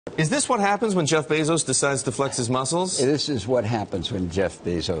Is this what happens when Jeff Bezos decides to flex his muscles? This is what happens when Jeff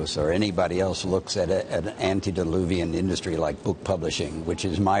Bezos or anybody else looks at an antediluvian industry like book publishing, which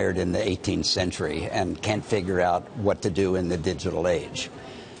is mired in the 18th century and can't figure out what to do in the digital age.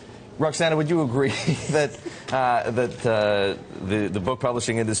 Roxana, would you agree that the book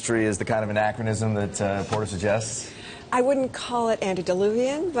publishing industry is the kind of anachronism that Porter suggests? I wouldn't call it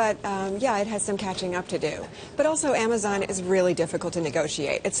antediluvian, but yeah, it has some catching up to do. But also, Amazon is really difficult to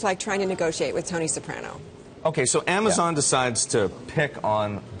negotiate. It's like trying to negotiate with Tony Soprano. Okay, so Amazon decides to pick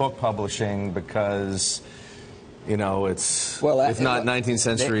on book publishing because, you know, it's not 19th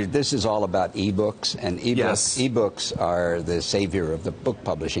century. This is all about ebooks, and ebooks are the savior of the book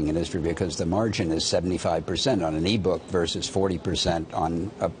publishing industry because the margin is 75% on an ebook versus 40% on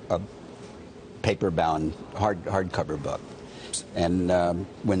a paper-bound hardcover book. And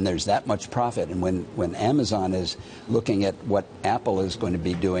when there's that much profit, and when Amazon is looking at what Apple is going to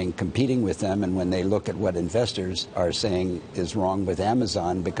be doing, competing with them, and when they look at what investors are saying is wrong with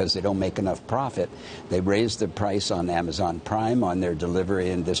Amazon because they don't make enough profit, they raised the price on Amazon Prime on their delivery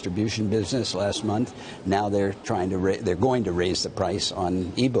and distribution business last month. Now they're going to raise the price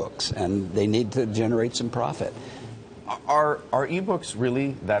on ebooks, and they need to generate some profit. Are ebooks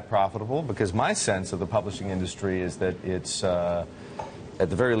really that profitable? Because my sense of the publishing industry is that it's, at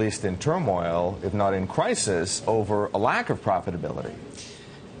the very least, in turmoil, if not in crisis, over a lack of profitability.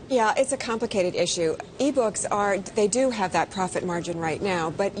 Yeah, it's a complicated issue. Ebooks they do have that profit margin right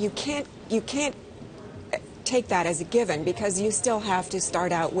now, but you can't take that as a given because you still have to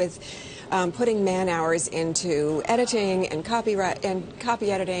start out with putting man hours into editing and copy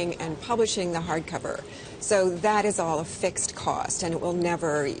editing and publishing the hardcover. So that is all a fixed cost, and it will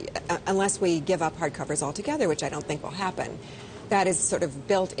never, unless we give up hardcovers altogether, which I don't think will happen, that is sort of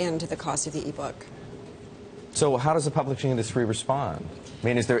built into the cost of the ebook. So how does the publishing industry respond? I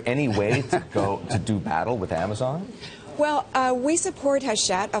mean, is there any way to do battle with Amazon? Well, we support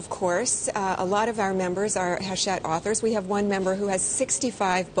Hachette, of course. A lot of our members are Hachette authors. We have one member who has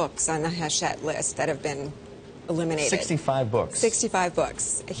 65 books on the Hachette list that have been eliminated. 65 books? 65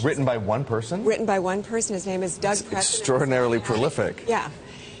 books. Written by one person? Written by one person. His name is Doug Preston. Extraordinarily prolific. Yeah.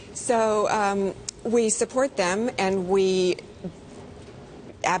 So we support them, and we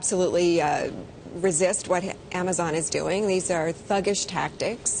absolutely resist what Amazon is doing. These are thuggish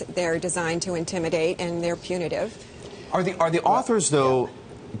tactics. They're designed to intimidate, and they're punitive. Are the authors, though,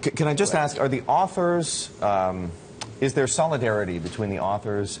 can I just ask, are the authors, is there solidarity between the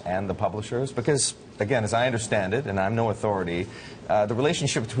authors and the publishers? Because, again, as I understand it, and I'm no authority, the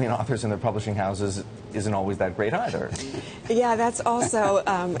relationship between authors and their publishing houses isn't always that great either. Yeah, that's also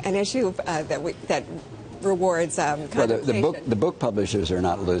an issue that rewards the book publishers are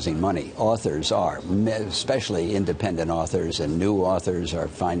not losing money. Authors are, especially independent authors and new authors are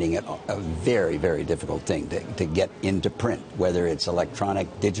finding it a very, very difficult thing to get into print, whether it's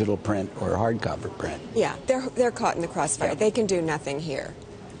electronic, digital print, or hardcover print. Yeah, they're caught in the crossfire. Yeah. They can do nothing here.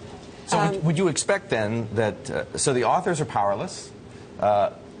 So would you expect then that, so the authors are powerless,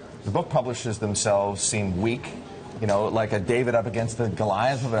 the book publishers themselves seem weak, you know, like a David up against the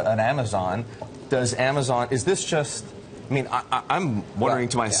Goliath of an Amazon. Does Amazon, is this just, I mean, I'm wondering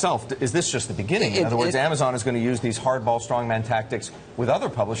to myself, is this just the beginning? In other words, Amazon is going to use these hardball strongman tactics with other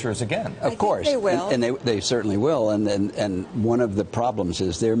publishers again. Of course. They will. And they certainly will. And one of the problems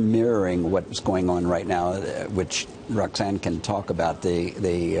is they're mirroring what's going on right now, which Roxanne can talk about, the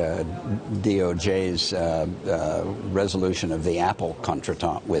DOJ's resolution of the Apple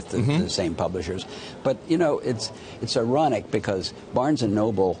contretemps with the same publishers. But, you know, it's ironic because Barnes &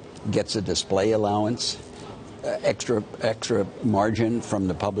 Noble gets a display allowance, extra margin from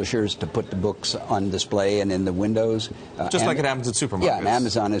the publishers to put the books on display and in the windows. Just like it happens at supermarkets. Yeah, and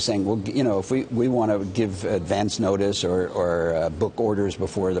Amazon is saying, well, you know, if we want to give advance notice or book orders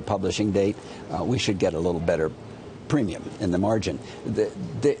before the publishing date, we should get a little better premium in the margin.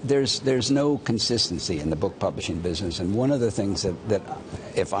 There's no consistency in the book publishing business, and one of the things that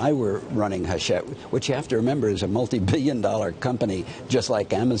if I were running Hachette, which you have to remember is a multi-billion-dollar company just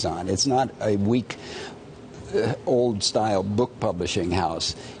like Amazon, it's not a weak old-style book publishing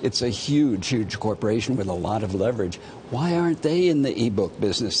house. It's a huge, huge corporation with a lot of leverage. Why aren't they in the ebook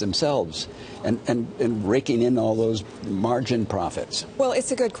business themselves and raking in all those margin profits? Well,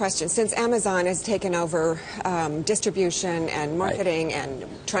 it's a good question. Since Amazon has taken over distribution and marketing and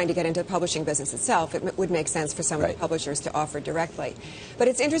trying to get into the publishing business itself, it would make sense for some of the publishers to offer directly. But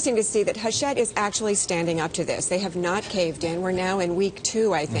it's interesting to see that Hachette is actually standing up to this. They have not caved in. We're now in week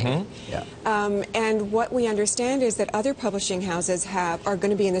 2, I think. And what we understand is that other publishing houses are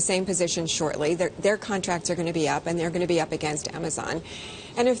going to be in the same position shortly. Their contracts are going to be up, and they're going going to be up against Amazon.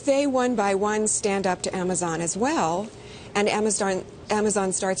 And if they one by one stand up to Amazon as well, and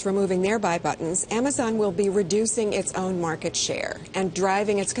Amazon starts removing their buy buttons, Amazon will be reducing its own market share and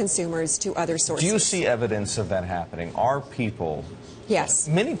driving its consumers to other sources. Do you see evidence of that happening? Are people... Yes.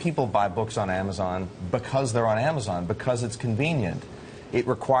 Many people buy books on Amazon because they're on Amazon, because it's convenient. It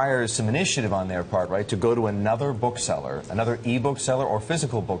requires some initiative on their part, right, to go to another bookseller, another e-book seller or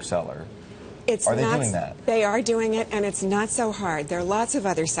physical bookseller. Are they doing that? They are doing it, and it's not so hard. There are lots of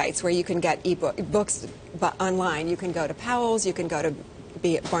other sites where you can get books online. You can go to Powell's, you can go to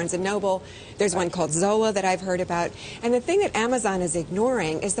Barnes & Noble. There's one called Zola that I've heard about. And the thing that Amazon is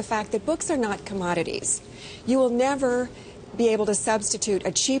ignoring is the fact that books are not commodities. You will never be able to substitute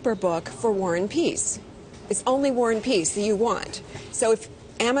a cheaper book for War and Peace. It's only War and Peace that you want. So if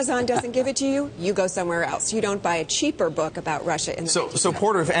Amazon doesn't give it to you, you go somewhere else. You don't buy a cheaper book about Russia in the So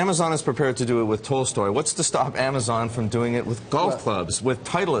Porter, if Amazon is prepared to do it with Tolstoy, what's to stop Amazon from doing it with golf clubs, with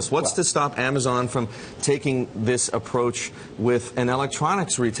Titleist? What's to stop Amazon from taking this approach with an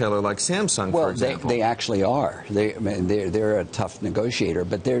electronics retailer like Samsung, for example? They actually are. They're a tough negotiator,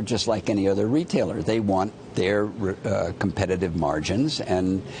 but they're just like any other retailer. They want their competitive margins,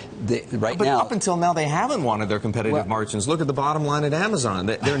 and but up until now, they haven't wanted their competitive margins. Look at the bottom line at Amazon.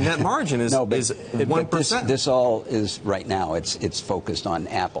 Their net margin is 1%. This all is right now. It's focused on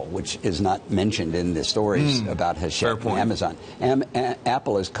Apple, which is not mentioned in the stories about Hachette and Amazon.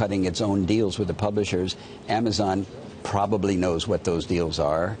 Apple is cutting its own deals with the publishers. Amazon probably knows what those deals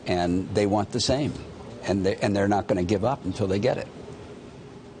are, and they want the same, and they're not going to give up until they get it.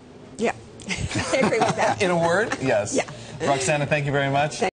 Yeah. I agree with that. In a word, yes. Yeah. Roxana, thank you very much.